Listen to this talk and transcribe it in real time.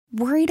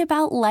Worried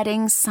about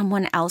letting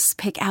someone else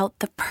pick out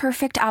the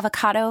perfect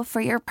avocado for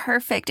your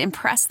perfect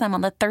impress them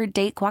on the third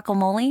date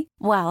guacamole?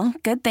 Well,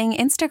 good thing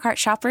Instacart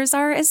shoppers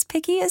are as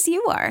picky as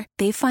you are.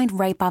 They find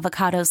ripe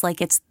avocados like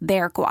it's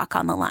their guac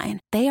on the line.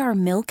 They are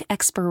milk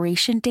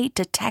expiration date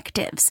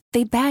detectives.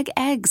 They bag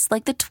eggs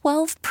like the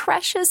 12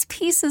 precious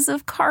pieces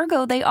of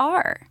cargo they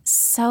are.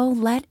 So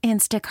let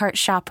Instacart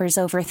shoppers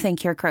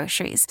overthink your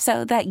groceries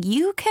so that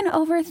you can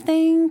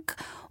overthink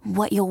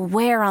what you'll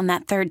wear on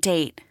that third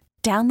date.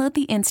 Download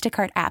the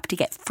Instacart app to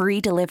get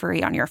free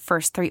delivery on your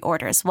first 3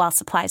 orders while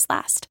supplies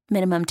last.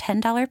 Minimum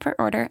 $10 per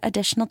order.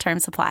 Additional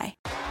terms apply.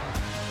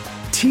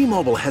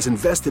 T-Mobile has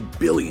invested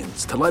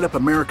billions to light up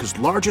America's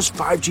largest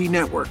 5G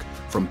network,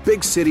 from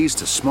big cities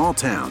to small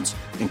towns,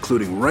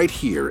 including right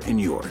here in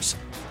yours.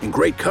 And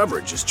great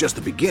coverage is just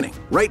the beginning.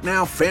 Right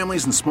now,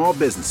 families and small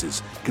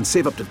businesses can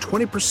save up to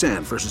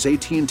 20% versus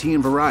AT&T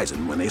and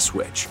Verizon when they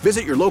switch.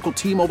 Visit your local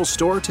T-Mobile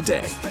store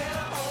today.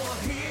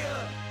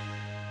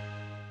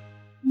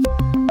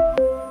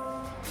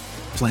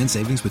 Plan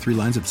savings with 3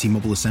 lines of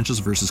T-Mobile Essentials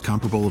versus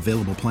comparable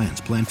available plans.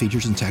 Plan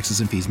features and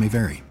taxes and fees may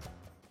vary.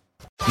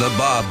 The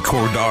Bob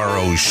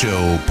Cordaro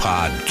Show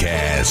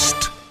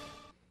podcast.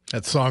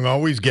 That song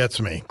always gets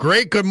me.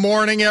 Great good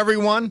morning,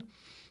 everyone.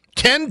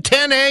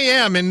 10:10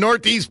 a.m. in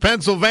Northeast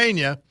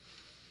Pennsylvania.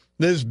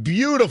 This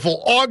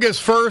beautiful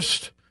August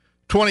 1st,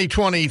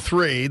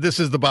 2023. This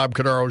is the Bob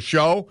Cordaro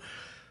Show.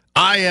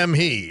 I am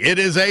he. It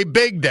is a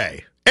big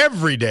day.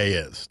 Every day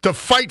is. To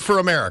fight for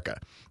America.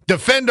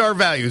 Defend our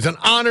values and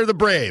honor the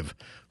brave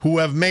who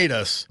have made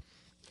us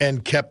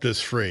and kept us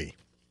free.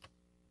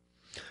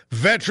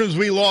 Veterans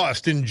we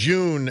lost in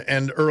June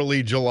and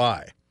early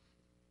July.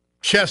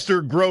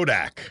 Chester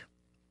Grodak,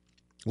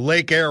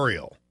 Lake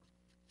Ariel,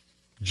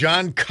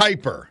 John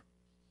Kuiper,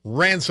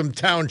 Ransom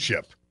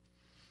Township,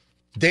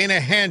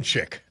 Dana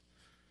Hanchik,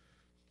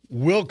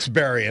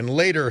 Wilkes-Barre, and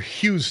later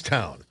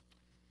Hughestown,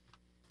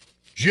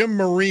 Jim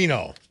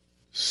Marino,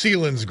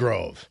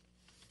 Selinsgrove,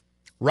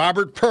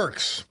 Robert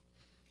Perks,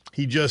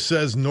 he just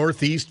says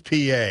Northeast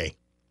PA.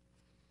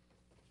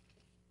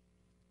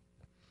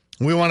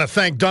 We want to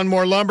thank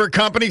Dunmore Lumber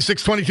Company,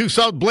 622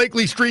 South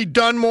Blakely Street,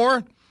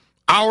 Dunmore.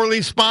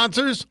 Hourly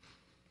sponsors.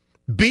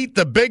 Beat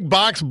the big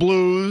box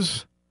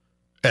blues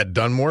at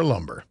Dunmore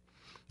Lumber.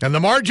 And the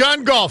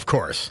Marjan Golf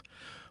Course.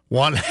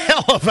 One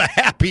hell of a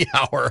happy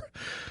hour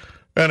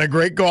and a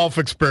great golf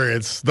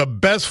experience. The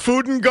best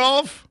food in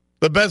golf,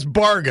 the best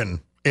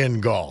bargain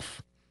in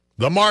golf.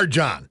 The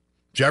Marjan,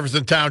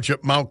 Jefferson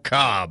Township, Mount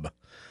Cobb.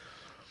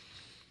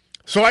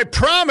 So I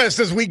promised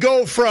as we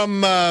go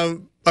from a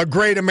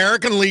great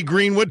American, Lee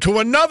Greenwood, to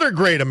another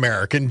great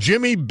American,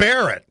 Jimmy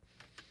Barrett.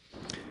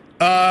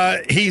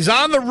 He's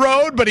on the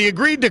road, but he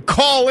agreed to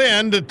call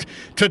in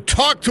to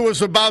talk to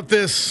us about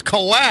this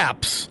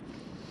collapse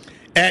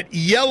at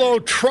Yellow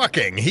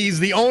Trucking. He's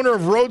the owner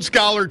of Road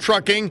Scholar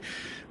Trucking,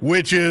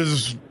 which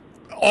is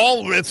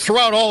it's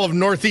throughout all of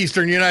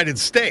northeastern United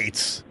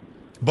States,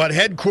 but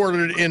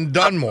headquartered in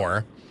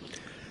Dunmore.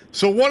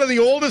 So one of the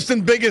oldest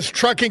and biggest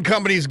trucking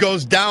companies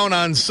goes down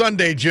on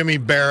Sunday, Jimmy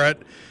Barrett.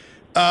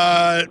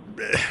 Tell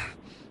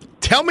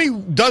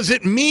me, does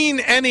it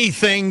mean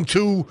anything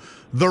to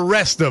the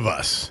rest of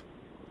us?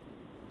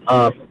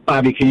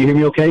 Bobby, can you hear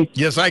me okay?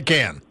 Yes, I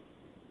can.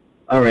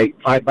 All right,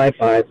 5 by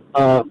 5.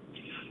 So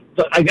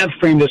I got to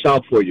frame this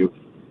out for you.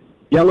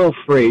 Yellow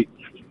Freight,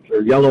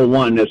 or Yellow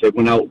One, as they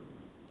went out,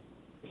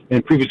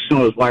 and previously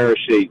known as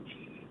YRC,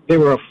 they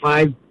were a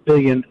 $5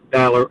 billion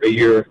a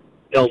year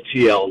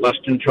LTL, less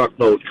than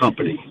truckload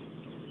company.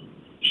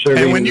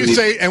 And when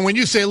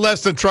you say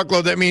less than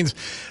truckload, that means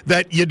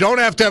that you don't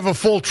have to have a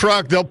full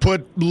truck. They'll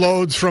put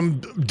loads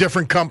from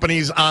different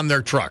companies on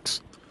their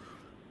trucks.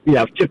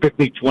 Yeah,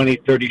 typically 20,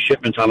 30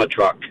 shipments on a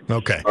truck.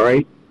 Okay. All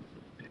right.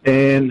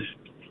 And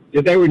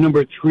they were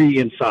number 3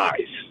 in size.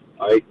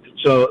 All right.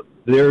 So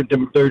their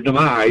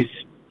demise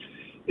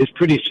is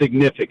pretty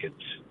significant.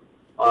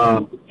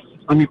 Let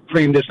me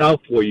frame this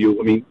out for you.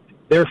 I mean,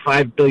 they're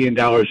 $5 billion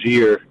a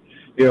year.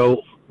 You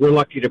know, we're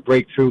lucky to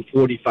break through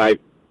 $45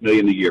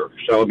 million a year.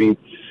 So, I mean,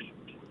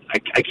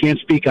 I can't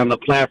speak on the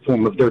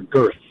platform of their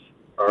girth,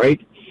 all right?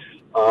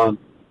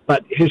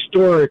 But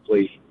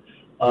historically,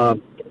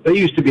 they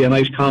used to be a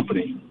nice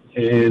company.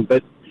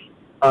 But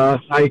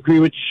I agree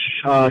with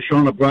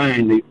Sean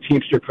O'Brien, the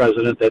Teamster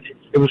president, that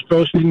it was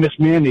grossly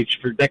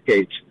mismanaged for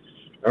decades,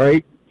 all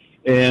right?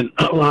 And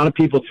a lot of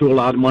people threw a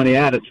lot of money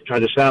at it to try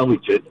to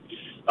salvage it.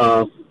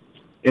 And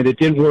it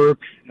didn't work.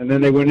 And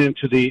then they went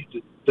into the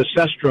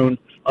cestern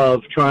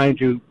of trying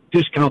to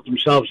discount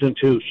themselves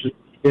into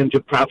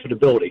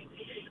profitability,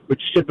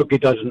 which typically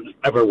doesn't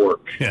ever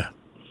work. Yeah.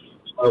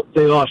 So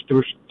they lost.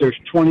 There's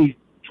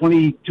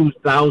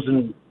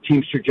 22,000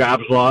 Teamster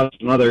jobs lost,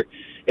 another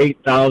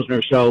 8,000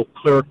 or so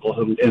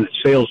clerical and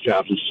sales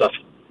jobs and stuff,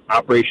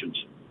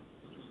 operations.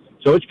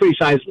 So it's pretty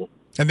sizable.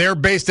 And they're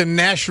based in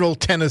Nashville,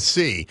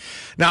 Tennessee.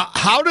 Now,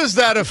 how does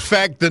that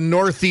affect the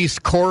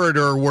Northeast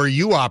corridor where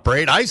you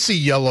operate? I see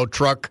yellow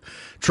truck.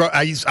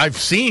 I've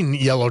seen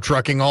yellow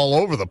trucking all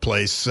over the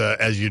place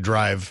as you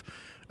drive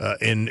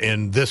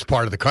in this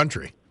part of the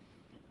country.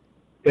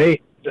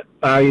 they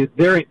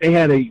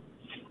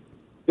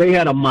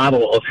had a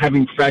model of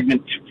having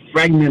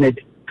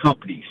fragmented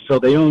companies. So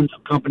they owned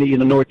a company in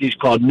the Northeast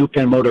called New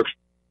Penn Motors.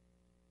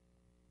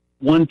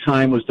 One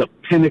time was the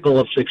pinnacle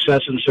of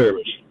success and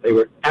service. They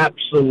were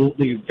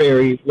absolutely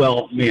very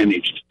well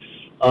managed.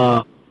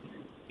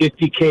 It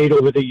decayed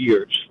over the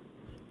years.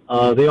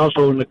 They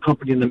also owned a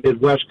company in the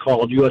Midwest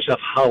called USF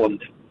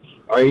Holland,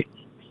 all right?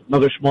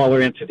 Another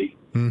smaller entity.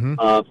 Mm-hmm.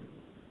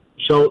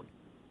 So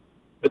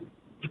to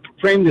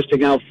frame this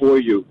thing out for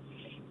you,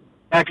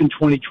 back in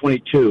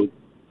 2022,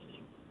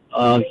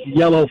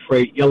 Yellow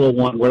Freight, Yellow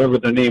One, whatever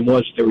the name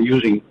was they were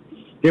using,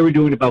 they were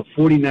doing about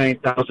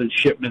 49,000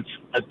 shipments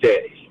a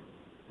day.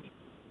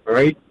 All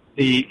right?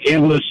 The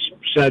analysts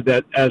said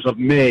that as of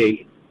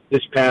May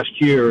this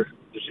past year,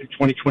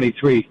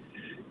 2023,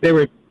 they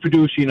were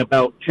producing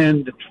about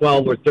 10 to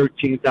 12 or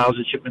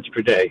 13,000 shipments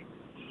per day.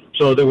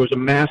 So there was a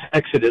mass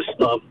exodus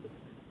of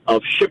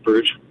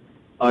shippers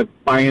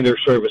buying their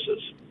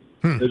services.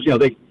 You know,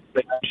 they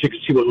actually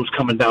could see what was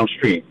coming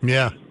downstream.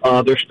 Yeah.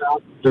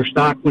 Their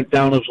stock went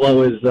down as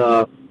low as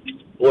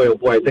boy,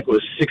 I think it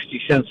was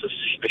 60 cents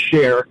a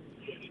share,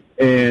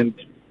 and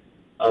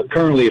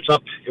currently it's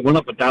up. It went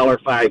up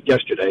 $1.05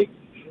 yesterday,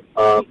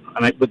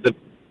 but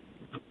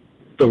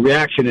the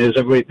reaction is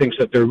everybody thinks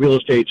that their real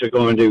estates are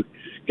going to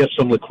get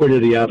some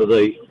liquidity out of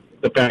the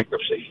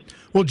bankruptcy.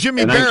 Well,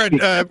 Jimmy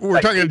Barrett,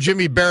 we're talking to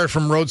Jimmy Barrett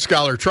from Road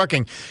Scholar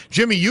Trucking.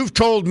 Jimmy, you've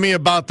told me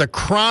about the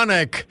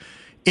chronic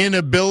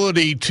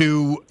inability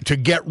to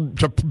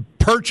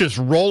purchase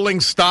rolling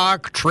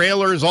stock,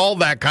 trailers, all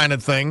that kind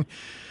of thing.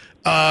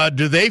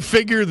 Do they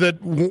figure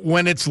that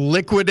when it's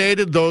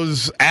liquidated,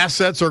 those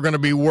assets are going to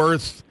be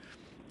worth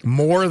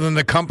more than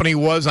the company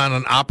was on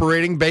an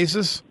operating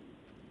basis?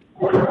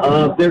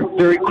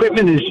 Their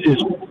equipment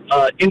is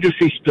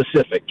industry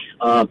specific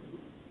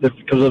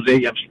because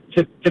they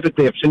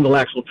typically have single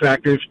axle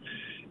tractors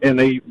and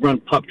they run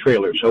pup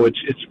trailers. So it's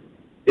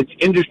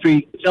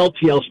industry, it's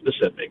LTL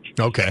specific.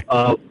 Okay.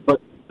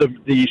 But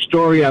the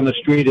story on the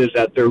street is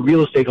that their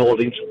real estate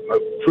holdings are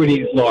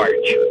pretty large.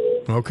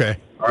 Okay.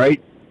 All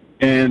right.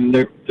 And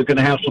they're going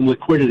to have some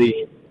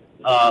liquidity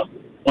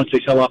once they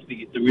sell off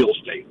the real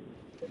estate.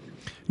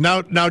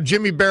 Now,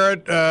 Jimmy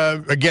Barrett,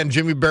 again,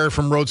 Jimmy Barrett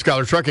from Road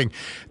Scholar Trucking.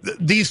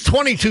 These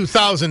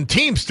 22,000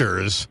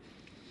 Teamsters,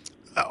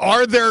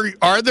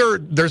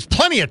 there's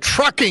plenty of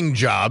trucking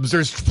jobs.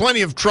 There's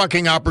plenty of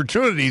trucking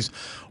opportunities.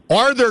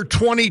 Are there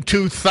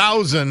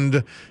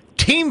 22,000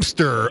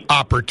 Teamster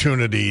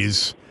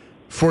opportunities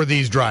for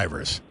these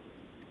drivers?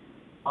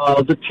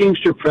 The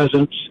Teamster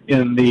presence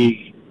in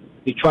the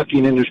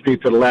trucking industry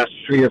for the last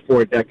 3 or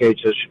 4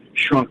 decades has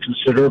shrunk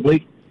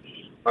considerably.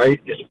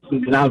 Right, it's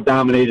now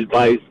dominated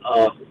by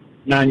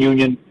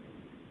non-union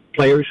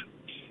players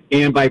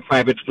and by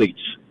private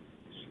fleets.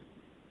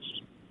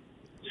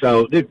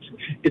 So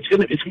it's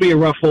gonna be a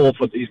rough hole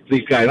for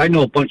these guys. I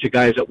know a bunch of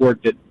guys that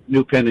worked at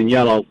New Penn and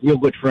Yellow, real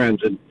good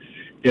friends, and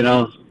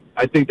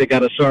I think they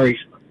got a sorry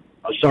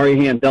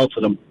hand dealt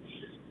to them.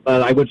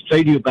 But I would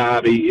say to you,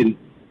 Bobby, and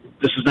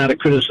this is not a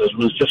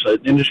criticism; it's just an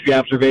industry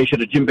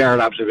observation, a Jim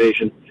Barrett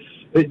observation.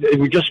 They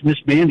were just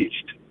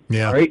mismanaged.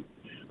 Yeah. Right.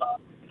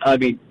 I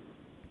mean,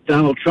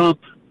 Donald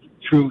Trump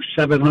threw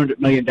 $700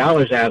 million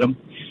at them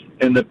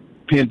in the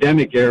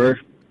pandemic era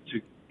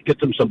to get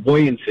them some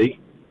buoyancy,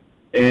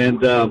 and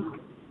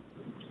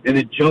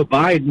then Joe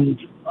Biden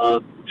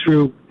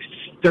threw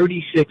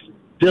 $36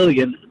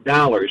 billion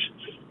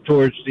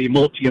towards the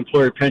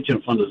multi-employer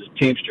pension fund of the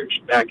Teamsters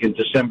back in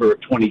December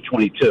of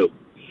 2022.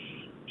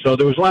 So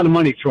there was a lot of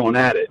money thrown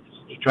at it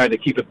to try to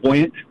keep it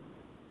buoyant.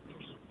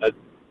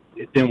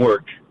 It didn't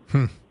work.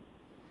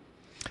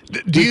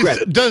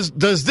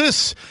 Does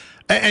this?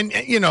 And,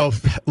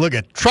 look,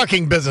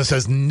 trucking business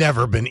has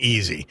never been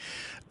easy.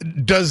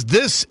 Does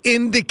this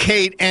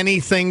indicate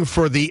anything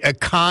for the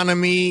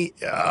economy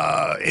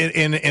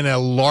in a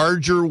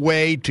larger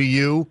way to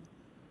you?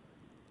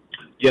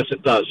 Yes,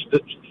 it does.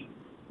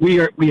 We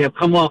have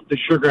come off the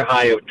sugar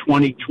high of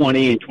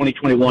 2020 and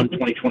 2021,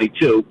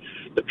 2022,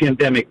 the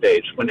pandemic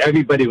days, when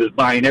everybody was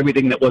buying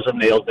everything that wasn't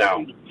nailed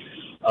down.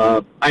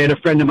 I had a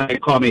friend of mine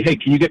call me, hey,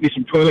 can you get me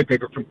some toilet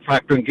paper from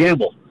Procter &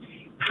 Gamble?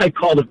 I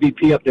called the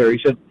VP up there. He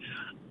said,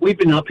 we've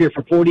been up here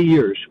for 40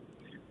 years,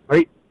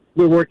 right?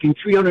 We're working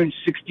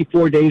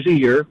 364 days a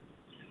year,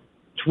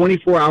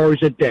 24 hours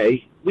a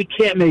day. We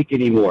can't make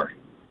any more.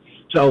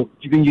 So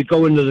when you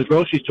go into the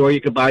grocery store,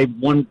 you could buy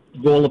one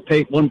roll of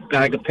paper, one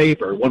bag of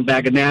paper, one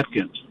bag of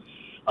napkins.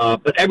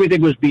 But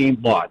everything was being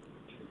bought.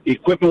 The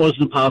equipment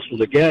wasn't possible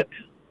to get.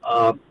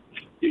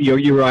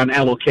 You were on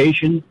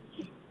allocation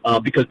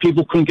because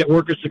people couldn't get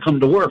workers to come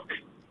to work.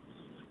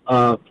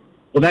 Well,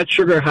 that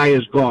sugar high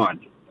is gone.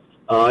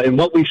 And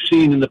what we've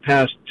seen in the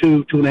past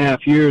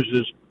 2.5 years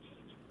is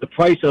the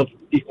price of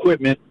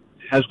equipment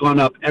has gone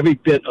up every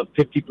bit of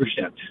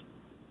 50%.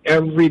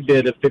 Every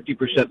bit of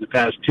 50% in the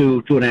past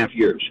 2.5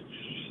 years.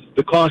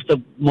 The cost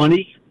of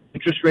money,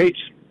 interest rates,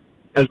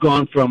 has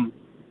gone from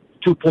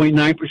 2.9%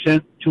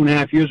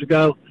 2.5 years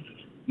ago,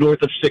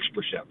 north of 6%.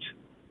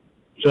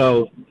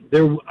 So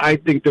I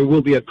think there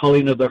will be a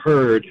culling of the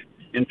herd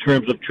in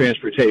terms of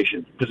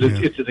transportation because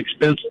it's an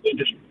expensive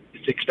industry.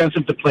 It's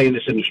expensive to play in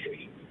this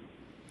industry.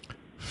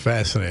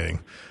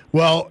 Fascinating.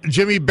 Well,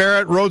 Jimmy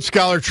Barrett, Road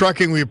Scholar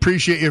Trucking, we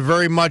appreciate you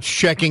very much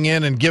checking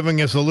in and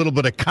giving us a little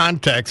bit of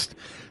context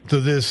to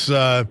this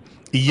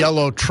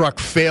yellow truck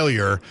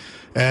failure.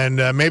 And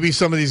maybe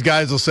some of these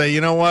guys will say,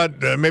 you know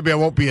what, maybe I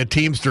won't be a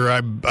Teamster.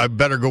 I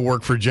better go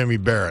work for Jimmy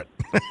Barrett.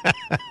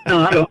 No,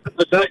 I don't.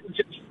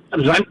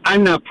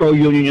 I'm not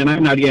pro-union and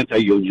I'm not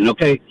anti-union,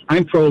 okay?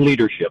 I'm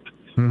pro-leadership,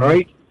 all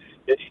right?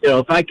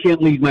 If I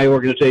can't lead my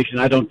organization,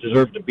 I don't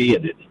deserve to be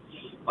in it.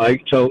 All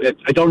right? So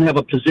I don't have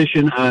a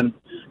position on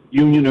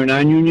union or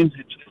non-union.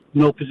 It's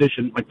no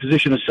position. My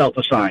position is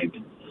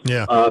self-assigned.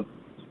 Yeah.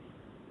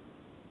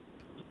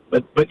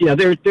 But yeah,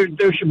 there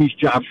should be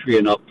jobs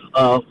freeing up.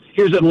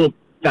 Here's a little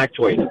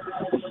factoid.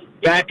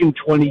 Back in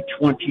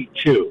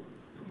 2022,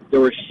 there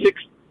were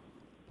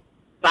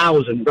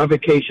 6,000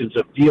 revocations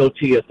of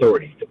DOT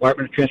authority,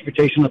 Department of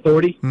Transportation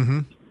Authority. Mm-hmm.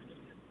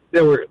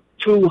 There were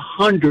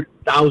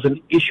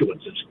 200,000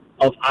 issuances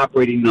of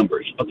operating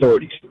numbers,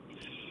 authorities.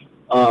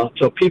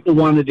 So people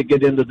wanted to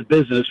get into the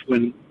business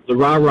when the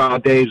rah-rah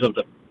days of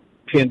the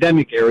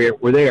pandemic area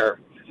were there,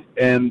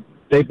 and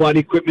they bought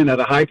equipment at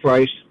a high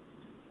price.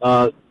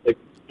 They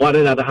bought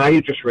it at a high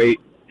interest rate,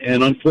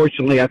 and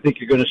unfortunately, I think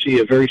you're going to see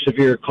a very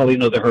severe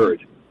culling of the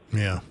herd.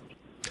 Yeah.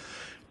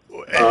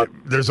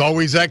 There's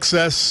always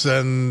excess,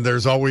 and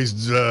there's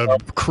always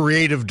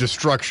creative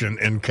destruction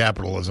in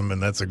capitalism,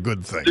 and that's a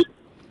good thing.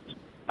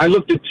 I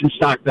looked at some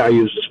stock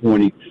values this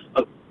morning.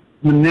 A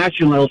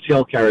national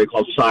LTL carrier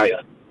called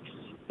Saia,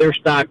 their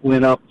stock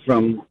went up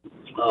from,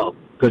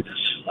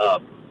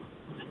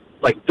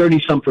 like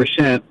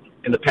 30-some%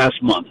 in the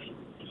past month.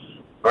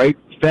 Right?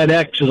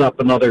 FedEx is up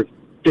another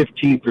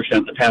 15%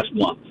 in the past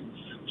month.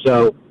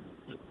 So,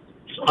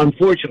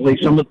 unfortunately,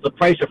 some of the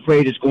price of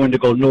freight is going to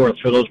go north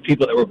for those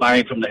people that were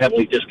buying from the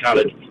heavily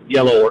discounted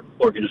yellow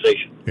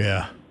organization.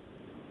 Yeah.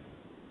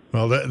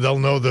 Well, they'll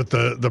know that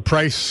the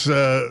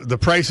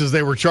prices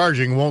they were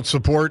charging won't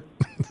support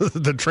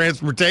the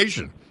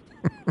transportation.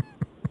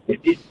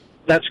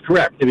 That's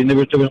correct. I mean, there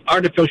was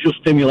artificial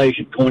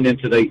stimulation going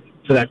into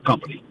that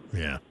company.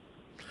 Yeah.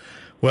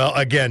 Well,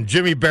 again,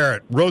 Jimmy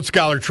Barrett, Road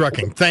Scholar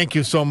Trucking, thank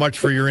you so much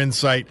for your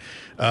insight.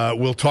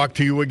 We'll talk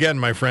to you again,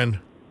 my friend.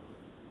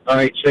 All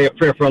right. Say a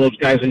prayer for all those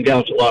guys and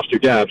gals that lost their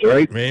jobs, all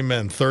right?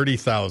 Amen.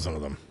 30,000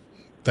 of them.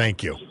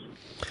 Thank you.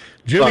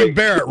 Jimmy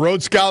Barrett,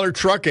 Road Scholar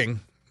Trucking.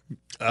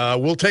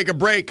 We'll take a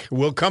break.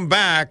 We'll come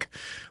back.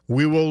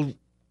 We will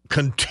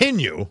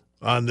continue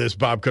on this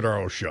Bob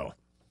Cordaro show.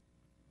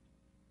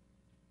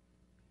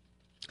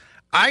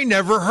 I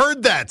never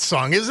heard that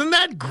song. Isn't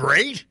that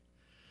great?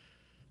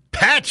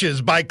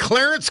 Patches by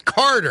Clarence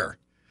Carter.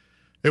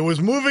 It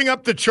was moving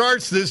up the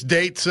charts this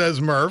date,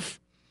 says Murph.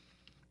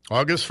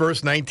 August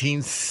 1st,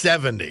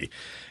 1970.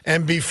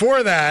 And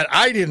before that,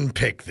 I didn't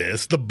pick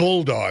this. The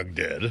Bulldog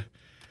did.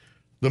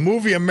 The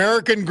movie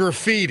American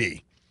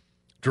Graffiti,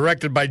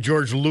 directed by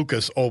George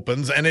Lucas,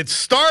 opens. And it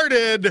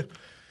started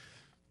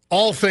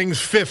all things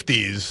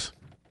 50s,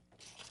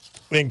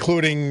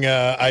 including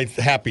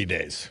Happy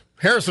Days.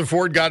 Harrison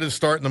Ford got his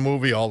start in the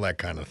movie, all that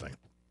kind of thing.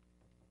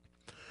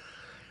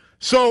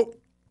 So,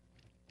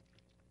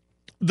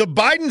 the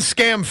Biden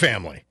scam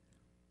family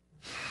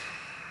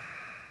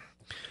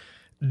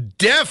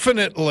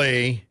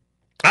definitely,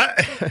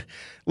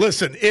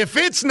 listen, if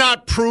it's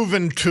not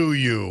proven to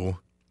you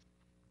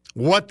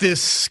what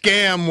this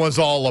scam was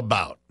all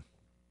about,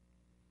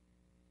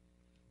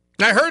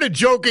 I heard it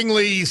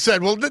jokingly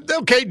said, well,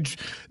 okay,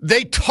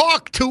 they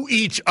talk to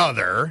each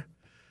other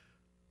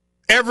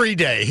every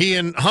day, he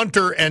and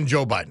Hunter and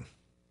Joe Biden.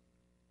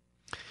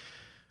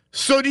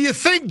 So do you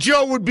think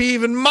Joe would be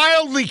even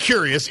mildly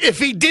curious, if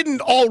he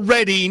didn't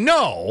already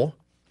know,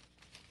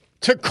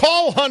 to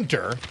call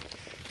Hunter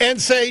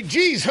and say,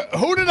 geez,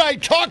 who did I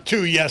talk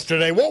to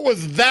yesterday? What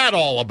was that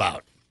all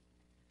about?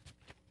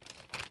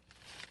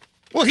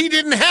 Well, he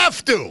didn't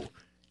have to.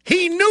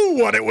 He knew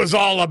what it was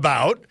all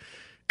about,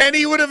 and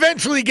he would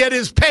eventually get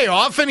his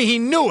payoff, and he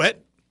knew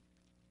it,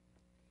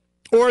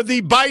 or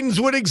the Bidens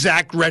would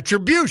exact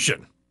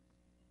retribution.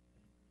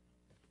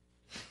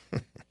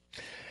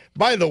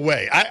 By the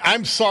way,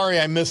 I'm sorry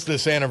I missed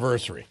this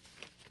anniversary.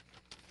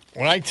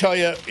 When I tell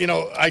you,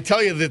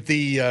 that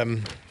the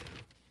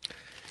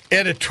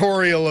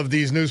editorial of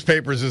these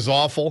newspapers is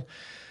awful,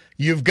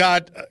 you've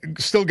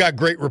still got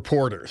great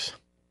reporters.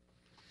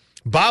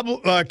 Bob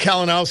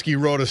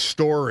Kalinowski wrote a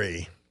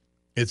story.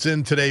 It's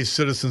in today's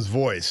Citizen's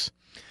Voice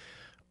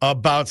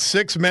about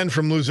 6 men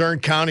from Luzerne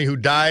County who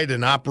died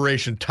in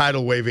Operation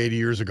Tidal Wave 80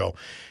 years ago.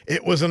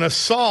 It was an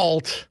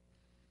assault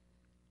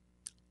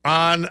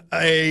on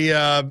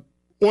a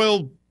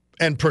oil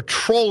and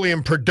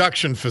petroleum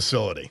production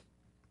facility,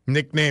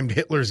 nicknamed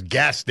Hitler's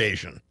gas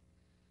station.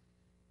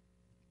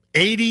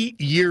 80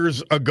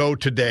 years ago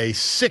today,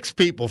 6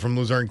 people from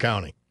Luzerne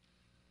County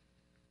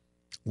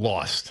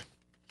lost.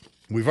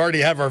 We've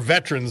already have our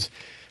veterans,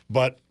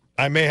 but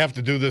I may have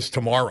to do this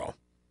tomorrow.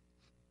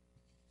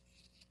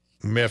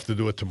 I may have to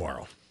do it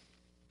tomorrow.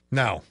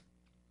 Now,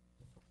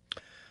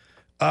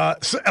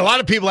 so a lot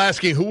of people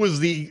asking who was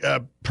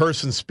the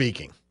person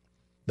speaking,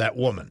 that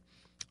woman.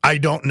 I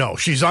don't know.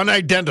 She's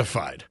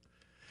unidentified.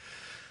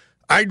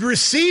 I'd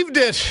received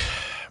it,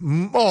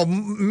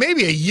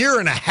 maybe a year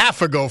and a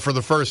half ago for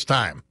the first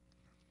time.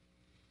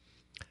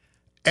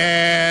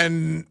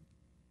 And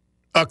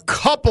a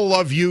couple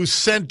of you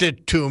sent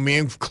it to me,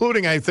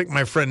 including, I think,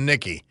 my friend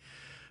Nikki,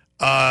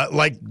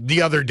 like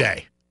the other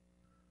day.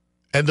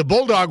 And the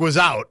Bulldog was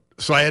out,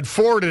 so I had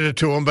forwarded it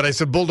to him, but I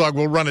said, Bulldog,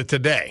 we'll run it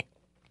today,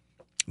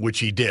 which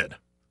he did.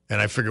 And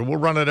I figured we'll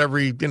run it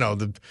every,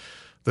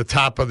 the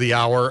top of the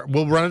hour.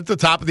 We'll run it at the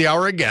top of the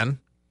hour again,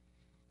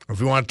 if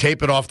we want to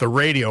tape it off the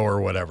radio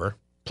or whatever.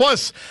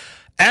 Plus,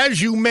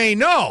 as you may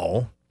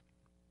know,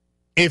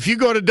 if you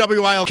go to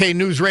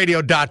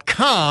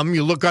WILKnewsradio.com,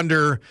 you look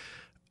under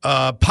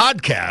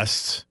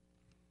podcasts,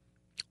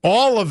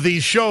 all of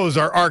these shows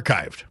are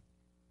archived.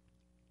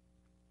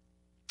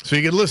 So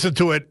you can listen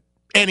to it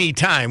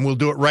anytime. We'll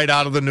do it right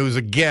out of the news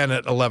again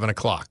at 11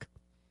 o'clock.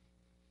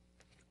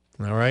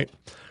 All right?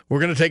 We're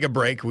going to take a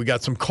break. We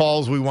got some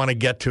calls we want to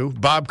get to.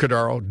 Bob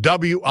Cordaro,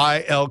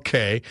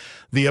 WILK.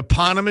 The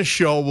eponymous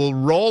show will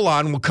roll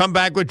on. We'll come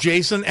back with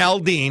Jason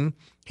Aldean.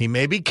 He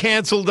may be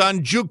canceled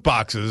on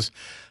jukeboxes,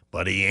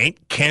 but he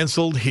ain't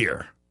canceled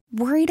here.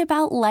 Worried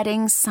about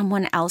letting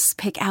someone else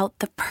pick out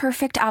the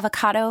perfect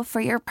avocado for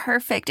your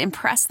perfect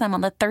impress them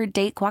on the third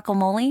date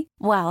guacamole?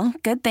 Well,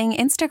 good thing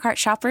Instacart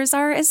shoppers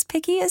are as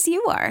picky as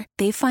you are.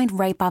 They find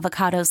ripe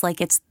avocados like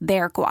it's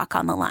their guac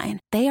on the line.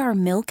 They are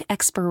milk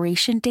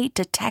expiration date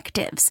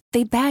detectives.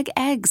 They bag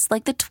eggs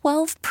like the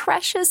 12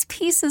 precious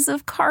pieces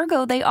of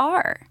cargo they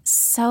are.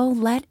 So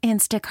let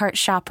Instacart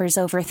shoppers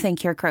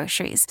overthink your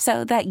groceries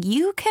so that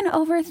you can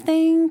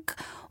overthink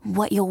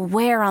what you'll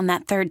wear on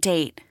that third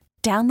date.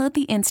 Download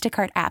the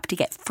Instacart app to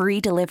get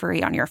free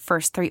delivery on your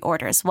first 3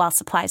 orders while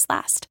supplies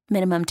last.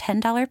 Minimum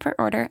 $10 per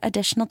order.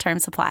 Additional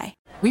terms apply.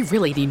 We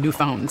really need new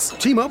phones.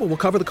 T-Mobile will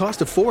cover the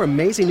cost of 4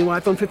 amazing new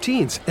iPhone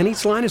 15s, and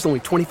each line is only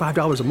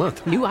 $25 a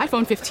month. New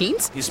iPhone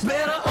 15s? It's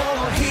better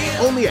over here.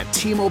 Only at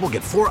T-Mobile,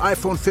 get 4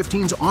 iPhone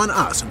 15s on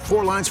us and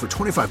 4 lines for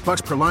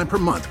 $25 per line per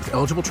month with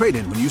eligible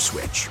trade-in when you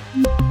switch.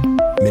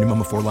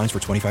 Minimum of 4 lines for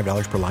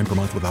 $25 per line per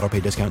month with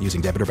autopay discount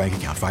using debit or bank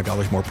account.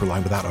 $5 more per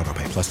line without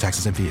autopay, plus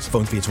taxes and fees.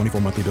 Phone fee at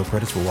 24 monthly bill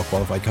credits for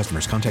well-qualified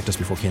customers. Contact us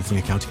before canceling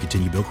account to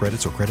continue bill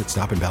credits or credit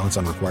stop and balance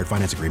on required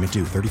finance agreement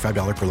due.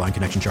 $35 per line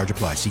connection charge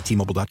applies. See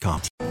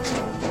T-Mobile.com.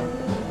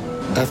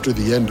 After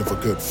the end of a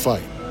good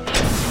fight,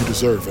 you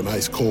deserve an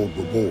ice-cold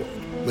reward.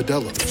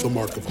 Modelo is the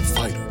mark of a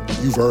fighter.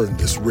 You've earned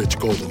this rich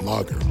golden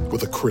lager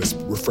with a crisp,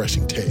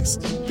 refreshing taste.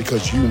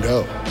 Because you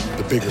know,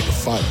 the bigger the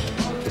fight,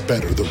 the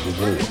better the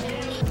reward.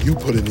 You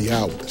put in the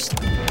hours,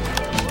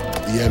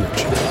 the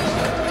energy,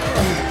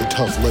 the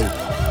tough labor.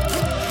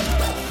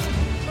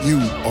 You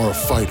are a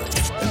fighter,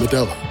 and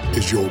Modelo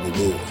is your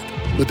reward.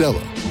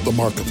 Modelo, the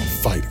mark of a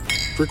fighter.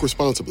 Drink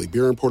responsibly.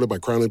 Beer imported by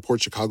Crown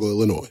Imports, Chicago,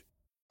 Illinois.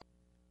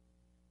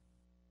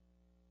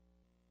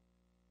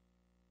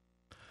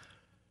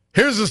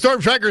 Here's the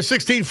Storm Tracker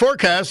 16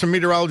 forecast from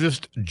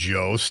meteorologist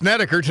Joe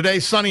Snedeker. Today,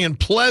 sunny and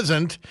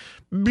pleasant.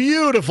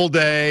 Beautiful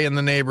day in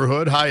the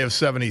neighborhood, high of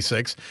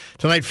 76.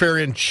 Tonight, fair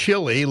and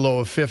chilly, low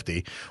of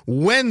 50.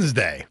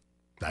 Wednesday,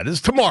 that is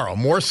tomorrow,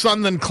 more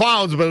sun than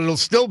clouds, but it'll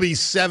still be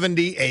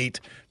 78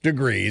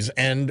 degrees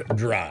and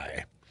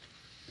dry.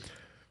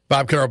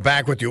 Bob Carroll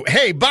back with you.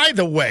 Hey, by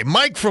the way,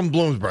 Mike from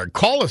Bloomsburg,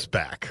 call us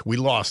back. We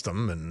lost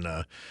him, and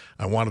I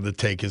wanted to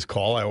take his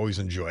call. I always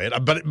enjoy it.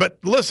 But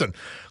listen,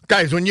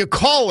 guys, when you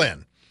call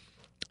in,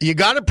 you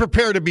got to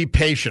prepare to be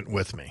patient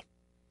with me.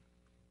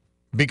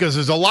 Because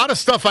there's a lot of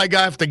stuff I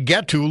have to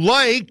get to,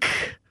 like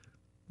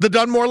the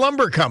Dunmore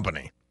Lumber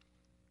Company,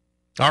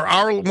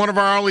 one of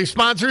our hourly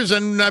sponsors,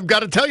 and I've got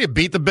to tell you,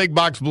 beat the big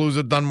box blues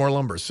at Dunmore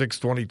Lumber,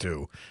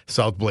 622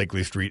 South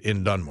Blakely Street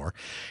in Dunmore.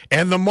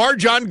 And the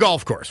Marjan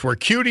Golf Course, where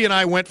Cutie and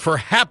I went for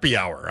happy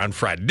hour on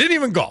Friday. Didn't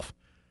even golf.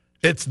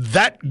 It's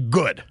that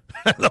good.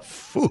 The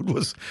food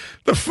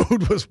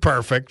was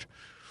perfect.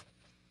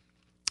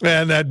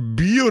 And that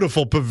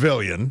beautiful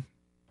pavilion.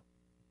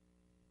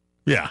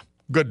 Yeah,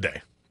 good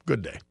day.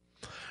 Good day.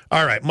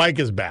 All right, Mike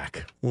is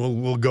back.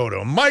 We'll go to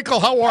him. Michael,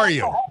 how are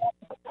you?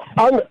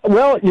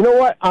 Well, you know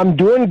what? I'm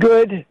doing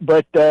good,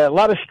 but a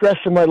lot of stress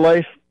in my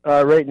life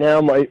right now.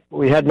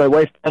 We had my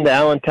wife down to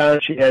Allentown.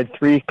 She had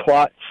 3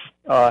 clots,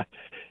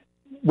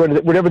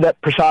 whatever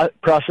that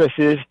process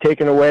is,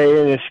 taken away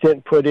and a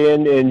stent put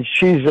in, and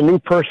she's a new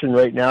person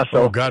right now.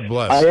 So God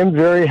bless. I am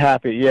very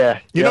happy. Yeah.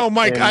 You know,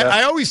 Mike, and,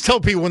 I always tell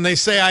people when they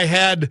say I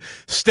had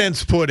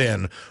stents put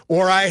in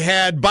or I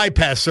had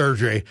bypass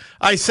surgery,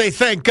 I say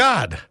thank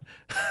God.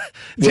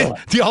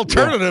 The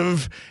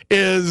alternative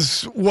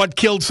is what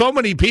killed so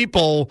many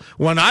people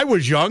when I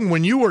was young,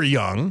 when you were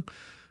young,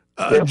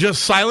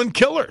 just silent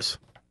killers.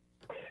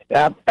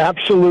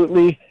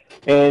 Absolutely.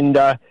 And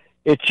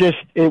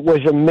it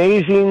was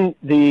amazing,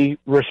 the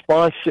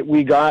response that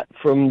we got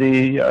from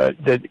the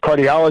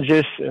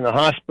cardiologists in the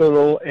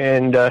hospital.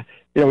 And,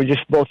 we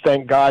just both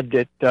thank God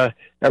that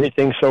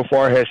everything so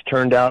far has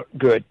turned out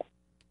good.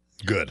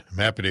 Good. I'm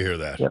happy to hear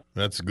that. Yep.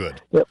 That's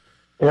good. Yep.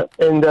 Yep.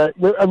 And the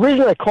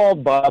reason I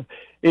called, Bob,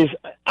 is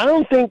I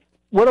don't think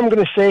what I'm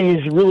going to say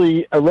is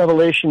really a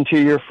revelation to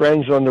your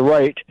friends on the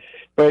right,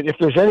 but if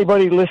there's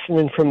anybody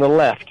listening from the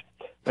left,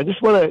 I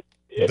just want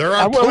to... There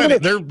are plenty.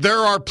 There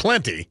are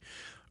plenty.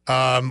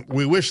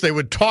 We wish they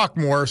would talk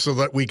more so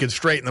that we could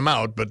straighten them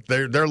out, but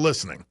they're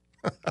listening.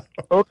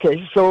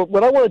 Okay, so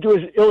what I want to do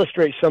is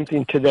illustrate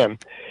something to them.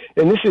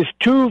 And this is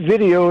two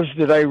videos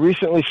that I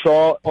recently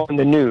saw on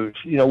the news.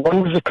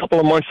 One was a couple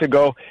of months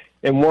ago,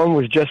 and one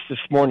was just this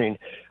morning.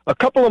 A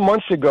couple of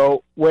months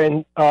ago,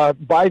 when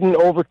Biden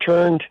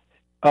overturned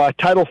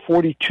Title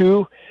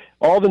 42,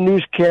 all the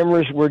news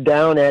cameras were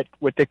down at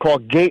what they call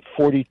Gate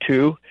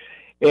 42,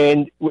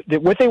 and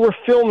what they were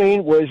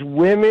filming was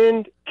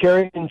women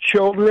carrying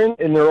children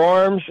in their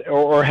arms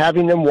or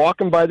having them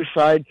walking by the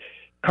side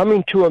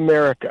coming to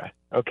America,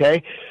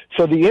 okay?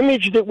 So the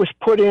image that was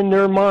put in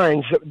their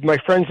minds, my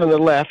friends on the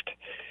left,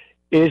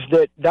 is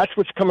that that's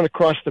what's coming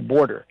across the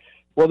border.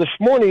 Well, this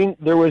morning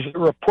there was a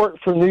report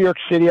from New York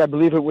City. I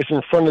believe it was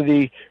in front of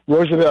the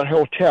Roosevelt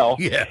Hotel.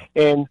 Yeah.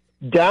 And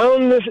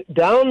down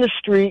the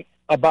street,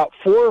 about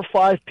 4 or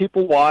 5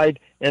 people wide,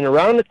 and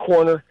around the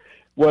corner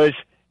was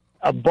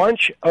a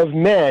bunch of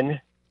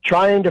men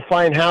trying to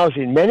find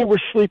housing. Many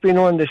were sleeping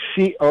on the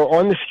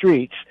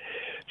streets.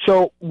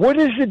 So what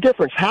is the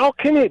difference? How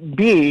can it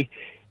be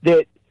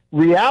that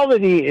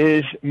reality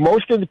is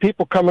most of the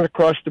people coming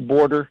across the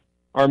border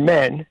are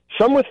men,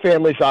 some with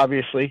families,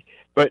 obviously,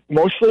 but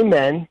mostly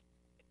men.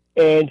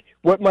 And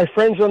what my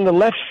friends on the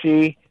left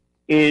see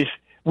is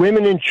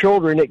women and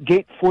children at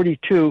Gate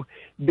 42,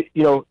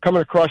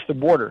 coming across the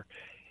border.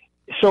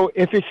 So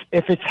if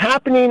it's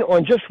happening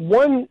on just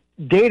one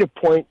data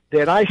point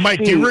that I Mike,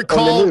 see, do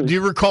on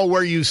you recall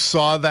where you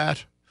saw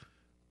that?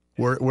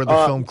 Where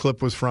the film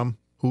clip was from?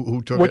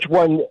 Who took which it? Which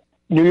one?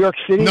 New York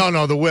City?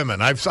 No, the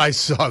women. I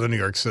saw the New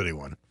York City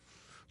one.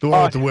 The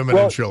one with the women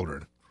and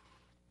children.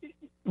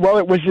 Well,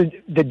 it was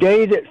the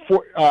day that,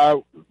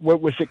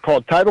 what was it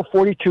called? Title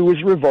 42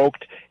 was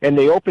revoked, and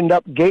they opened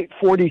up Gate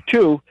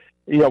 42.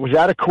 Was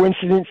that a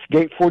coincidence?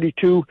 Gate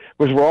 42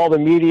 was where all the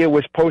media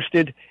was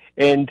posted,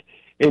 and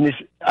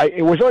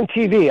it was on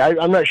TV.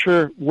 I'm not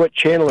sure what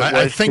channel it was.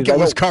 I think it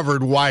was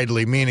covered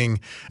widely, and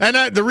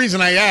the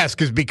reason I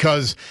ask is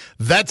because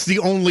that's the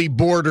only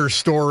border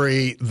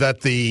story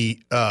that the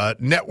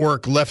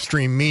network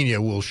left-stream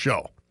media will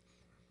show.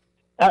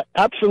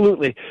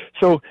 Absolutely.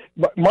 So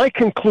my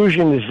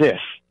conclusion is this,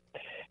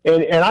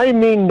 and I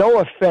mean no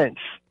offense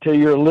to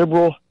your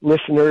liberal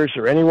listeners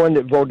or anyone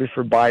that voted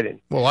for Biden.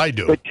 Well, I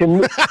do. But to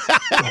me,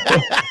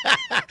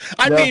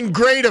 I mean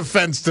great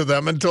offense to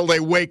them until they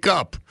wake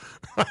up.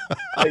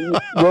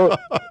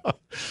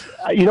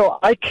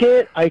 I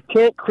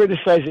can't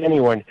criticize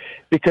anyone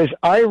because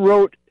I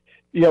wrote,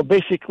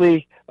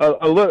 basically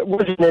a little, it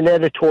wasn't an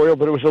editorial,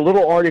 but it was a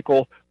little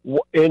article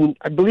in,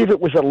 I believe it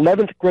was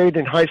 11th grade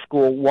in high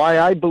school, why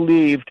I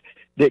believed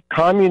that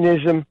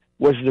communism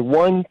was the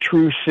one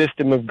true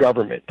system of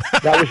government.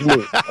 That was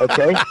me,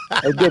 okay?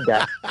 I did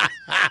that.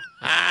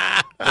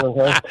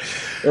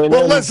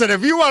 Well, listen,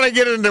 if you want to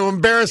get into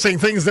embarrassing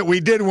things that we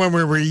did when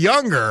we were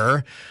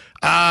younger,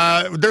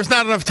 there's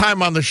not enough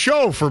time on the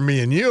show for me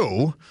and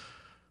you.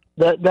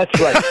 That's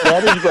right.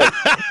 That is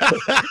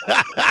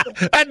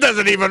right. That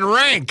doesn't even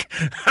rank.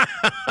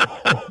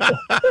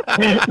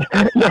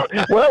 No,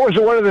 well, that was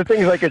one of the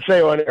things I could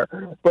say on air.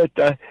 But,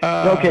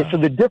 okay, so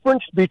the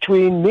difference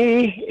between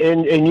me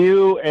and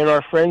you and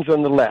our friends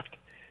on the left,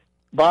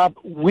 Bob,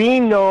 we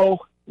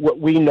know what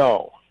we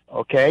know,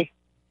 okay?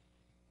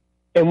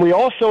 And we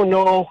also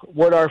know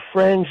what our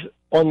friends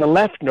on the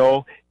left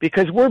know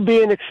because we're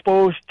being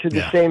exposed to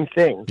the same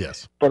thing.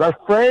 Yes. But our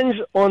friends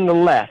on the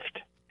left,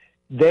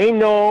 they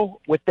know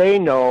what they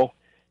know,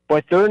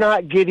 but they're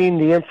not getting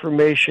the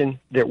information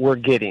that we're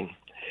getting.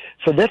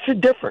 So that's the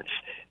difference.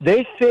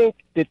 They think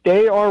that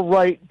they are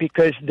right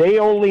because they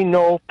only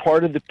know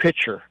part of the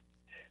picture.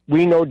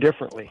 We know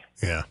differently.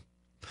 Yeah.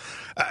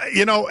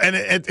 And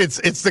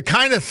it's the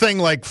kind of thing,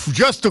 like,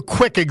 just a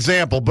quick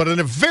example, but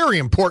a very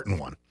important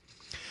one.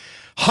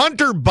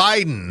 Hunter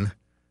Biden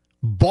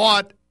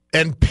bought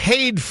and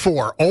paid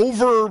for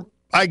over,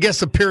 I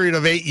guess, a period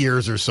of 8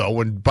 years or so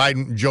when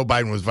Joe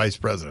Biden was vice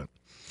president,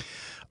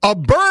 a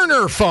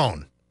burner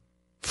phone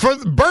for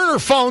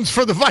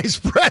the vice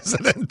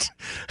president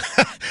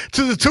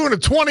to the tune of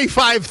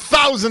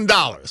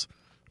 $25,000.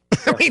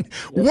 I mean,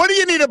 what do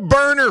you need a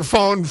burner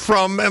phone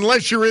from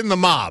unless you're in the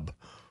mob?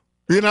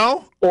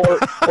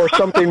 Or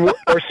something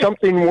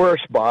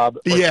worse, Bob.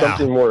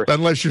 Something worse.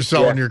 Unless you're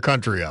selling your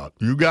country out.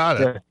 You got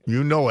it. Yeah.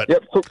 You know it.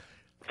 Yep.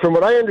 From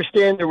what I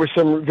understand, there was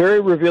some very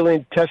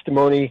revealing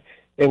testimony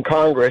in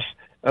Congress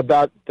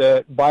about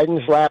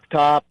Biden's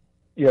laptop,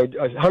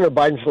 Hunter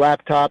Biden's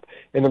laptop,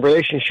 and the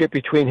relationship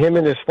between him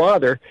and his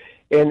father.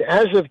 And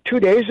as of 2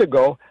 days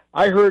ago,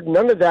 I heard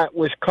none of that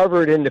was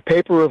covered in the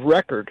paper of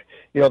record,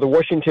 the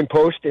Washington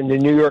Post and the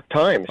New York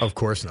Times. Of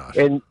course not.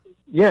 And,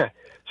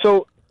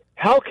 so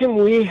how can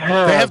we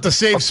have... They have to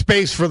save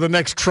space for the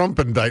next Trump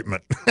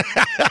indictment.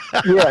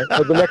 Yeah,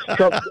 or the next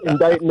Trump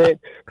indictment,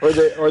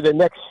 or the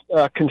next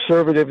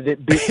conservative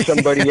that beat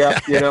somebody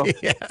up,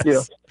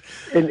 Yes.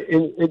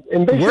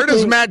 And where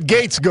does Matt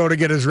Gaetz go to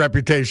get his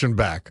reputation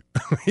back?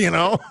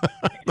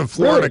 The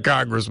Florida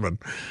congressman.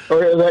 Or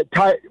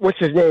that what's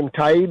his name?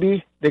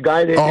 Taibbi, the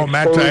guy that... Oh,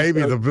 Matt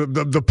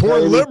Taibbi, the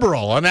poor Taibbi.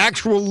 liberal, an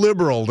actual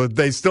liberal, that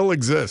they still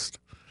exist.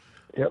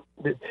 Yep.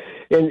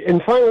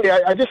 And finally,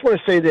 I just want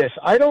to say this.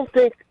 I don't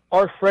think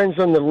our friends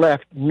on the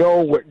left know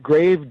what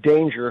grave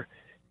danger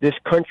this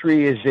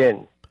country is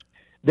in.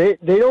 They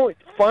don't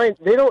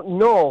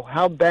know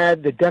how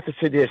bad the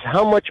deficit is,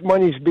 how much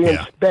money is being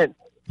spent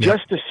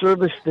just to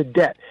service the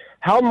debt,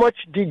 how much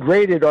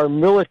degraded our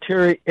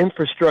military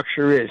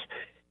infrastructure is.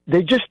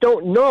 They just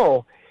don't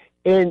know.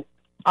 And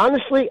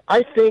honestly,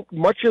 I think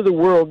much of the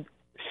world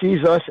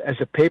sees us as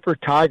a paper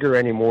tiger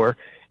anymore.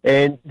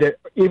 And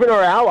even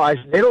our allies,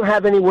 they don't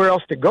have anywhere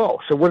else to go.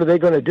 So what are they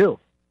going to do?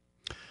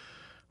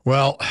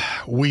 Well,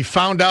 we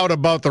found out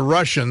about the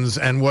Russians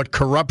and what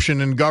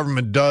corruption in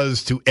government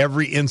does to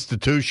every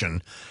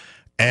institution.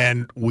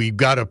 And we've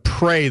got to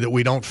pray that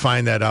we don't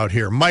find that out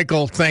here.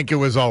 Michael, thank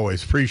you as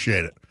always.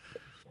 Appreciate it.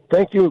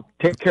 Thank you.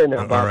 Take care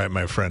now, Bob. All right,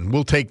 my friend.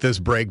 We'll take this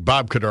break.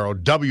 Bob Cordaro,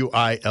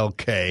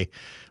 WILK.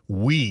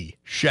 We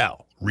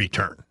shall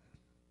return.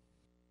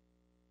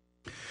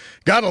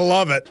 Gotta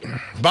love it.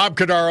 Bob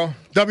Cordaro,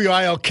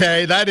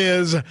 WILK. That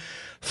is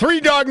Three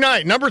Dog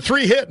Night, number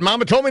 3 hit.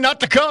 Mama Told Me Not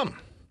to Come.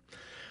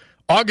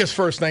 August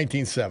 1st,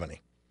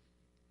 1970.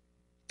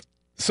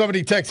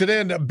 Somebody texted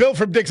in, Bill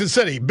from Dixon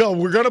City. Bill,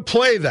 we're going to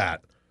play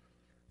that.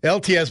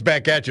 LTS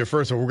back at you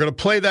first. We're going to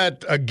play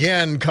that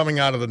again coming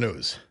out of the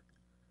news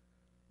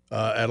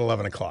at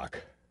 11 o'clock.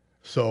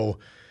 So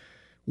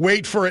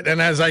wait for it.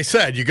 And as I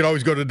said, you can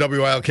always go to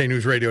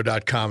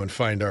WILKNewsRadio.com and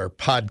find our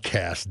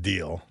podcast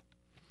deal.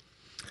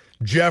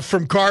 Jeff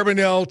from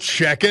Carbondale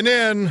checking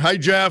in. Hi,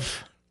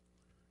 Jeff.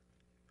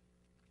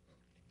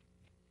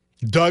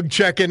 Doug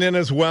checking in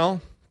as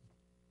well.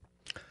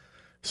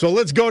 So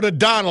let's go to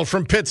Donald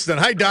from Pittston.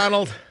 Hi,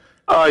 Donald.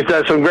 Oh, he's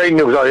got some great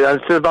news.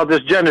 It's about this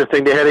gender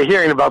thing. They had a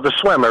hearing about the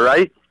swimmer,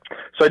 right?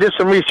 So I did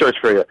some research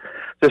for you.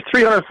 There's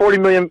 340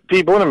 million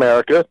people in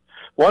America.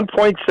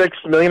 1.6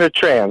 million are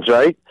trans,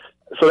 right?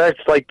 So that's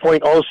like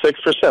 0.06%.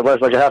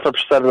 That's like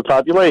 0.5% of the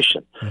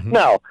population. Mm-hmm.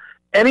 Now,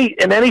 in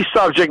any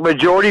subject,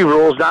 majority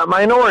rules, not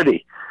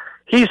minority.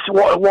 He's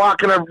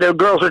walking, the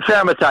girls are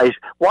traumatized.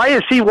 Why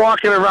is he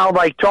walking around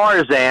like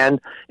Tarzan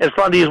in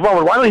front of these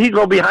women? Why don't he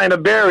go behind a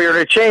barrier in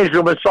a change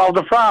room and solve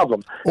the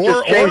problem?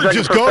 Or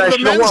just go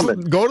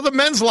to the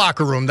men's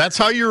locker room. That's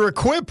how you're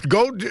equipped.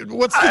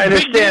 I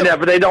understand that,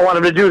 but they don't want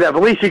him to do that. But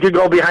at least he could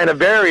go behind a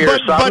barrier or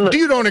something. But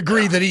you don't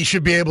agree that he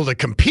should be able to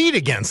compete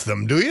against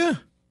them, do you?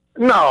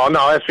 No,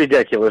 that's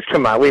ridiculous.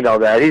 Come on, we know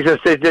that.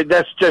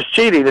 That's just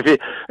cheating.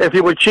 If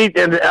you would cheat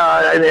in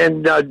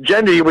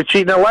gender, you would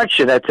cheat in an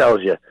election. That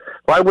tells you.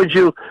 Why would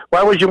you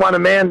want a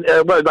man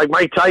like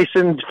Mike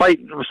Tyson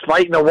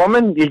fighting a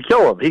woman? You'd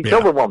kill him. He'd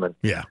kill the woman.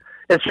 Yeah,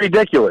 it's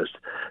ridiculous.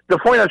 The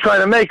point I'm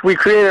trying to make: we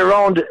create our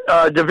own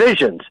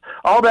divisions.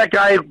 All that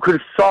guy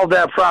could solve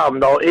that problem,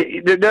 though.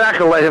 They're not going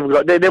to let him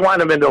go. They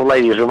want him into a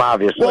ladies' room,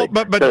 obviously. Well,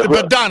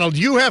 but Donald,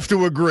 you have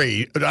to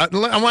agree. I'm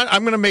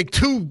going to make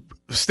 2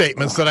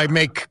 statements that I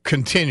make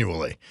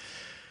continually.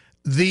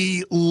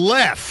 The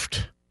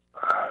left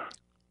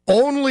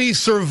only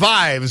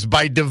survives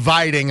by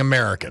dividing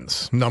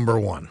Americans, number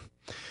 1.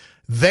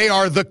 They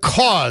are the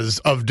cause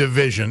of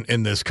division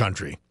in this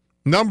country.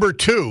 Number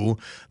 2,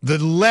 the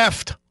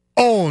left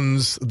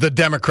owns the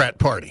Democrat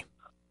Party.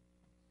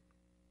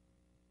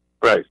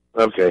 Right,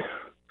 okay.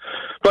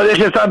 But it's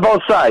just on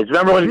both sides.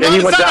 Remember when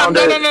he went down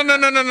there?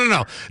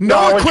 No.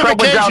 No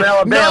equivocation.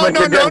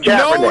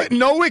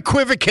 No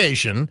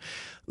equivocation.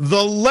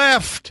 The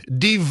left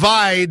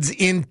divides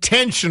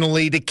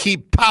intentionally to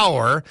keep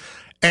power.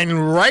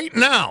 And right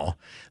now,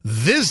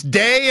 this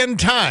day and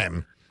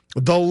time,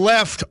 the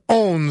left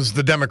owns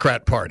the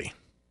Democrat Party.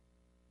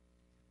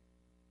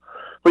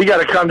 We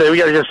got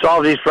to just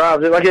solve these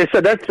problems. Like I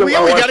said, that's the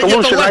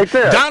solution right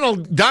there.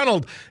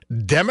 Donald,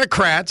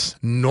 Democrats,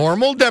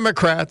 normal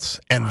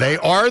Democrats, and they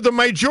are the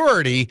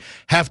majority,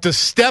 have to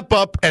step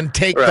up and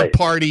take the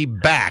party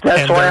back.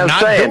 That's and why they're I'm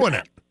not saying. doing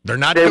it. They're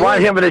not They doing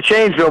want him in the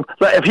change room.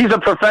 If he's a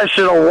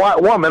professional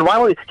woman, why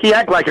don't he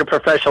act like a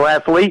professional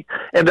athlete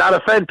and not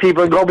offend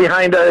people and go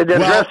behind the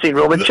dressing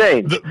room and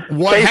change?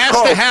 What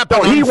has to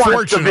happen, he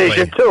wants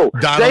division, too.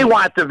 Donald, they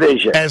want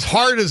division. As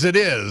hard as it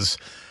is,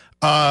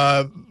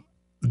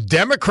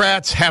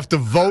 Democrats have to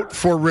vote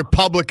for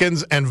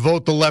Republicans and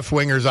vote the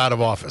left-wingers out of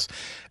office.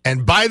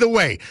 And by the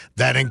way,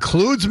 that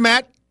includes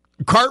Matt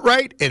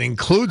Cartwright. It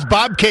includes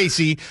Bob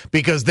Casey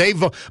because they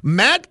vote.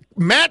 Matt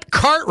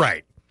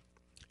Cartwright,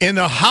 in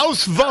a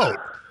House vote,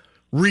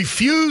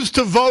 refused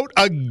to vote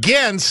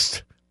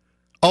against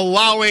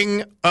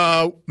allowing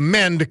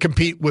men to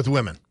compete with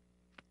women.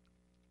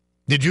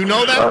 Did you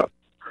know that?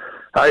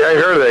 I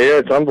heard that. Yeah,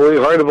 it's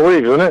unbelievable, hard to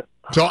believe, isn't it?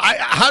 So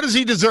how does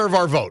he deserve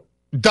our vote?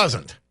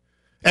 Doesn't.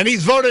 And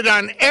he's voted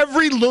on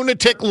every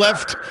lunatic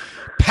left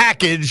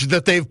package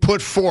that they've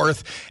put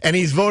forth, and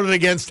he's voted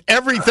against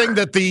everything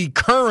that the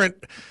current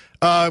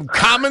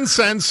common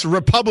sense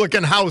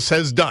Republican House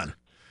has done.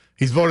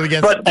 He's voted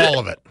against all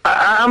of it.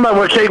 I'm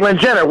with Caitlyn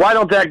Jenner. Why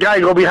don't that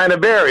guy go behind a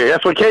barrier?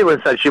 That's what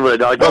Caitlyn said she would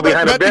have done. Go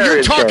behind a barrier.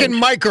 You're talking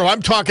micro.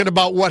 I'm talking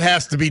about what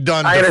has to be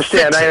done. I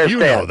understand. You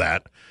know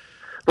that.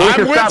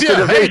 I'm with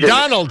you. Hey,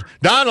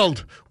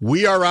 Donald,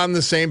 we are on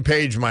the same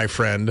page, my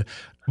friend.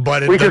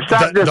 But we can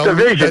stop this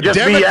division. Just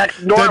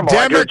be normal.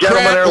 The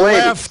Democrat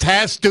left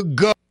has to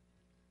go.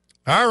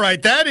 All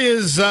right, that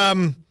is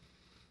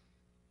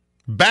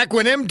back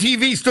when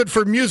MTV stood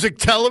for music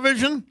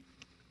television.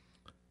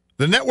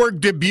 The network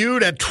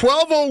debuted at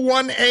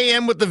 12:01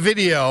 a.m. with the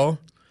video.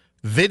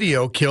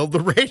 Video killed the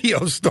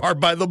radio star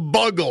by the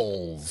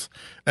Buggles.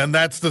 And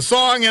that's the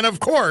song. And, of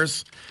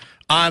course,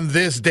 on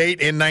this date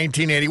in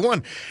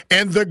 1981.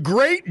 And the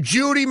great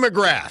Judy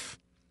McGrath,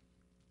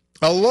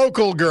 a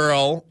local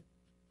girl,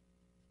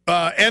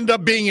 end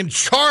up being in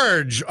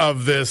charge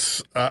of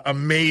this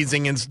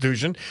amazing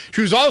institution. She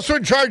was also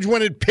in charge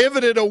when it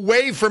pivoted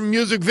away from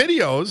music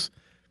videos,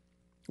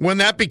 when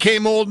that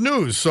became old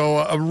news. So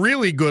a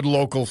really good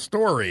local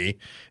story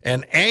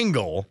and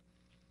angle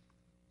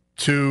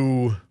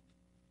to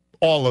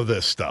all of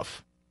this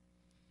stuff.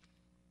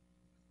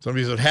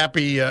 Somebody said,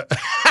 happy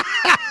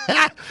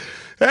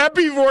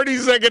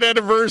 42nd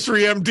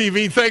anniversary,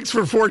 MTV. Thanks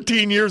for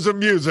 14 years of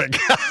music.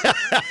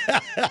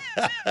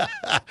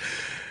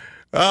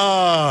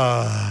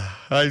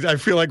 I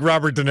feel like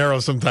Robert De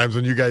Niro sometimes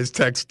when you guys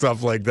text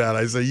stuff like that.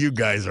 I say, you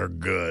guys are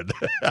good.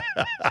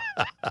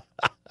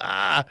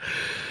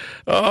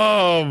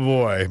 Oh,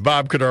 boy.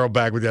 Bob Cordaro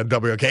back with you on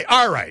WK.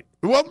 All right.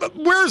 Well,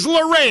 where's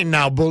Lorraine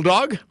now,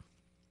 Bulldog?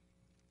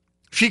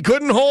 She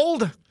couldn't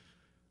hold?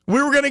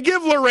 We were going to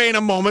give Lorraine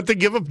a moment to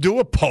do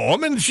a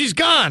poem, and she's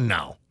gone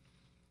now.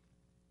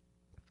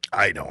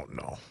 I don't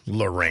know.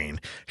 Lorraine.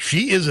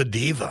 She is a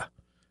diva.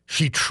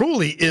 She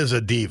truly is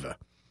a diva.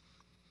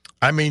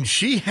 I mean,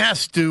 she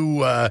has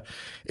to,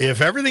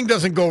 if everything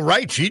doesn't go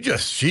right, she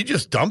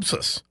just dumps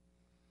us.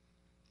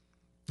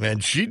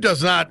 And she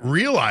does not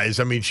realize,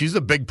 I mean, she's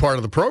a big part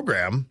of the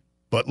program,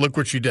 but look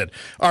what she did.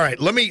 All right,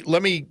 let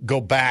me go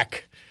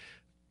back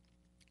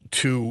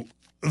to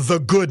the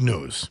good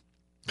news.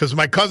 Because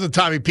my cousin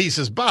Tommy P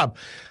says, Bob,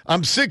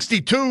 I'm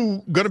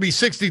 62, going to be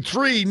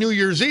 63 New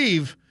Year's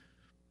Eve.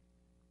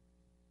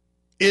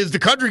 Is the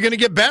country going to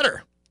get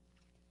better?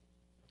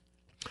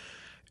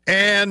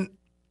 And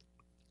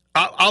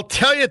I'll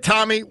tell you,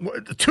 Tommy,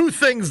 two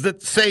things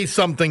that say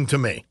something to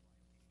me.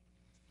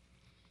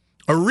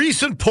 A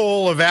recent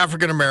poll of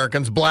African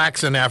Americans,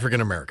 blacks and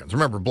African Americans.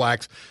 Remember,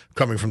 blacks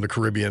coming from the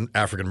Caribbean,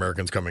 African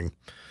Americans coming,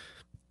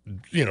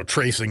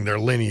 tracing their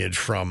lineage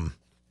from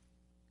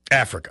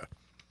Africa.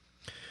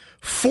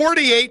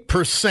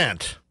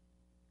 48%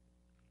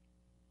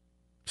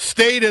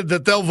 stated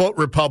that they'll vote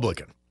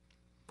Republican.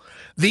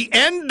 The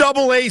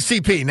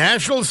NAACP,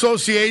 National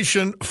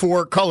Association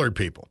for Colored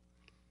People,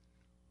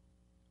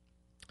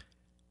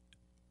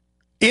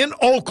 in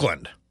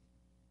Oakland,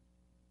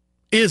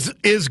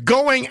 is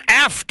going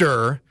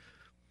after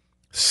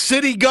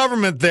city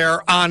government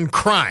there on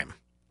crime.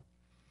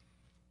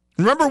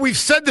 Remember, we've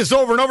said this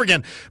over and over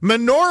again.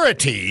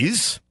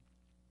 Minorities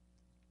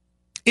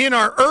in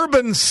our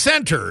urban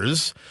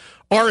centers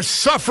are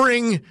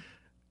suffering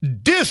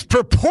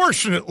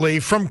disproportionately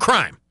from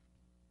crime.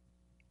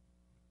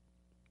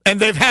 And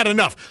they've had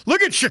enough.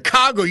 Look at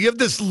Chicago. You have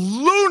this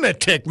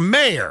lunatic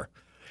mayor.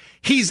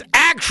 He's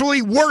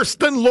actually worse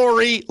than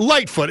Lori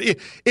Lightfoot.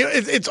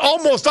 It's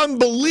almost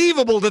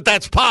unbelievable that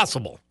that's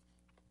possible.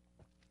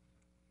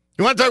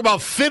 You want to talk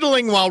about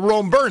fiddling while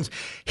Rome burns?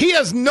 He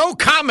has no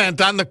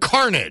comment on the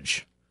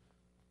carnage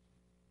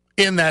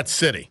in that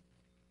city.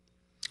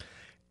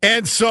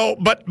 And so,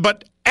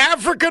 but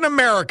African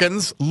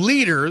Americans,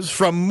 leaders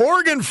from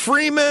Morgan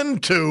Freeman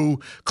to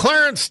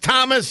Clarence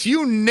Thomas,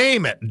 you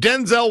name it,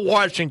 Denzel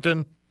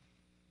Washington,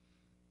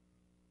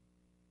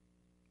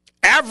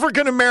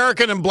 African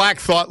American and black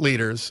thought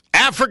leaders,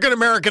 African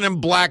American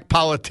and black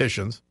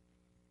politicians.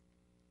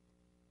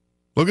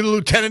 Look at the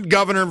lieutenant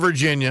governor in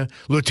Virginia,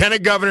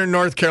 lieutenant governor in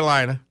North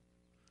Carolina.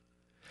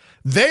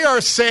 They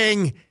are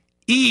saying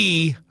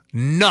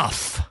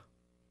enough.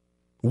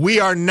 We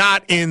are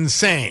not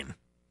insane.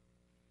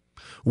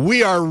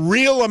 We are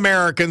real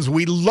Americans.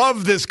 We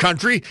love this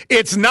country.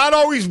 It's not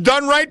always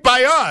done right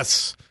by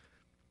us,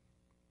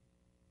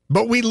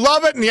 but we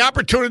love it and the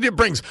opportunity it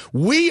brings.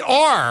 We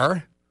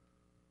are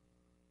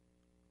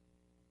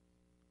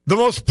the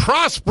most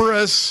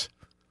prosperous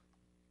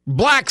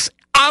blacks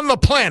on the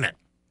planet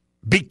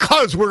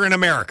because we're in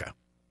America.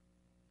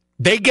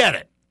 They get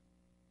it.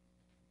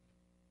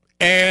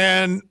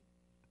 And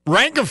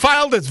rank and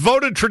file that's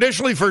voted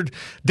traditionally for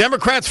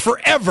Democrats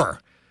forever,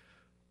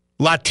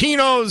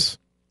 Latinos,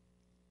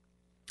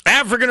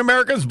 African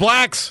Americans,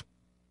 blacks,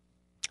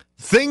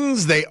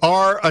 things they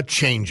are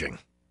a-changing.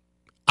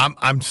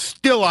 I'm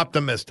still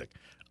optimistic.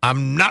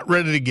 I'm not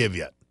ready to give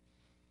yet.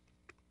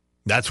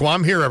 That's why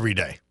I'm here every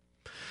day.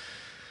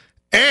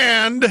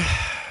 And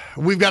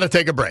we've got to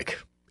take a break.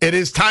 It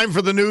is time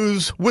for the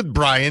news with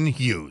Brian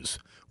Hughes.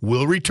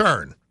 We'll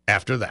return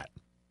after that.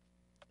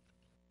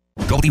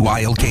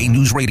 WILK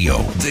News Radio.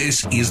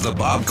 This is the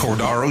Bob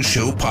Cordaro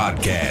Show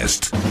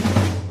podcast.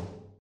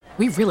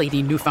 We really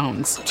need new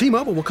phones.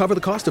 T-Mobile will cover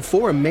the cost of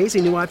 4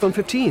 amazing new iPhone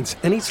 15s,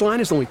 and each line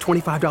is only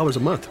 $25 a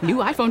month. New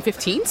iPhone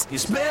 15s?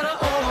 It's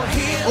better over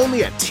here.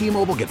 Only at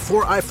T-Mobile, get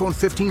 4 iPhone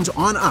 15s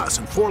on us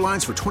and 4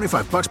 lines for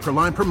 $25 per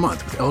line per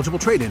month with eligible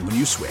trade-in when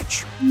you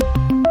switch.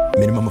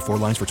 Minimum of 4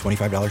 lines for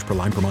 $25 per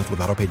line per month with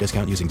autopay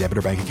discount using debit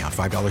or bank account.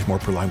 $5 more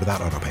per line without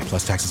autopay,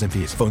 plus taxes and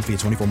fees. Phone fee at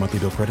 24 monthly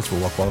bill credits for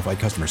well-qualified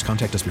customers.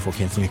 Contact us before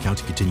canceling account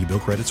to continue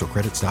bill credits or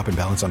credit stop and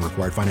balance on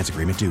required finance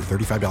agreement due.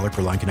 $35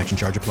 per line connection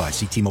charge applies.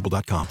 See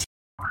T-Mobile.com.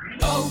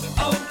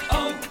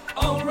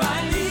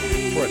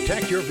 O'Reilly.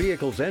 Protect your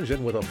vehicle's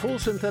engine with a full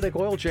synthetic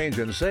oil change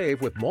and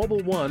save with Mobile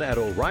One at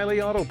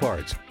O'Reilly Auto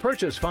Parts.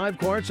 Purchase 5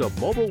 quarts of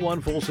Mobile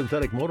One full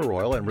synthetic motor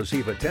oil and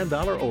receive a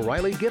 $10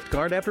 O'Reilly gift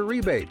card after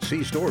rebate.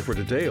 See store for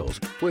details.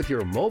 With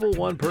your Mobile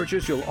One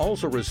purchase, you'll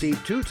also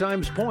receive 2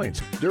 times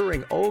points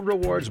during O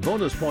Rewards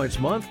Bonus Points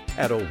Month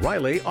at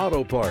O'Reilly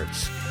Auto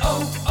Parts.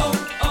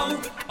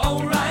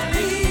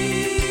 O'Reilly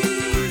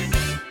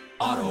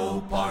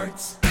Auto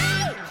Parts.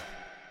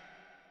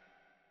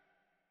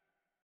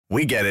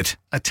 We get it.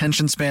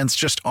 Attention spans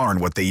just aren't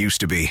what they used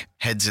to be.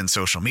 Heads in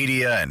social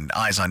media and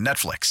eyes on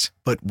Netflix.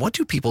 But what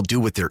do people do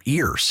with their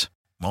ears?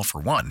 Well, for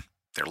one,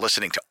 they're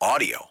listening to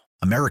audio.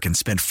 Americans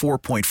spend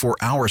 4.4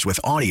 hours with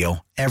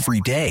audio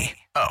every day.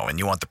 Oh, and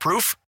you want the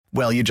proof?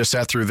 Well, you just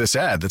sat through this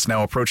ad that's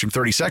now approaching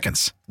 30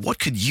 seconds. What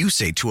could you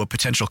say to a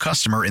potential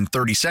customer in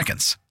 30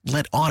 seconds?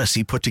 Let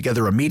Odyssey put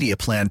together a media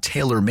plan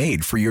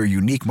tailor-made for your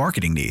unique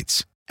marketing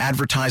needs.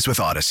 Advertise with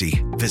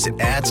Odyssey. Visit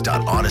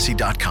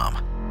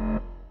ads.odyssey.com.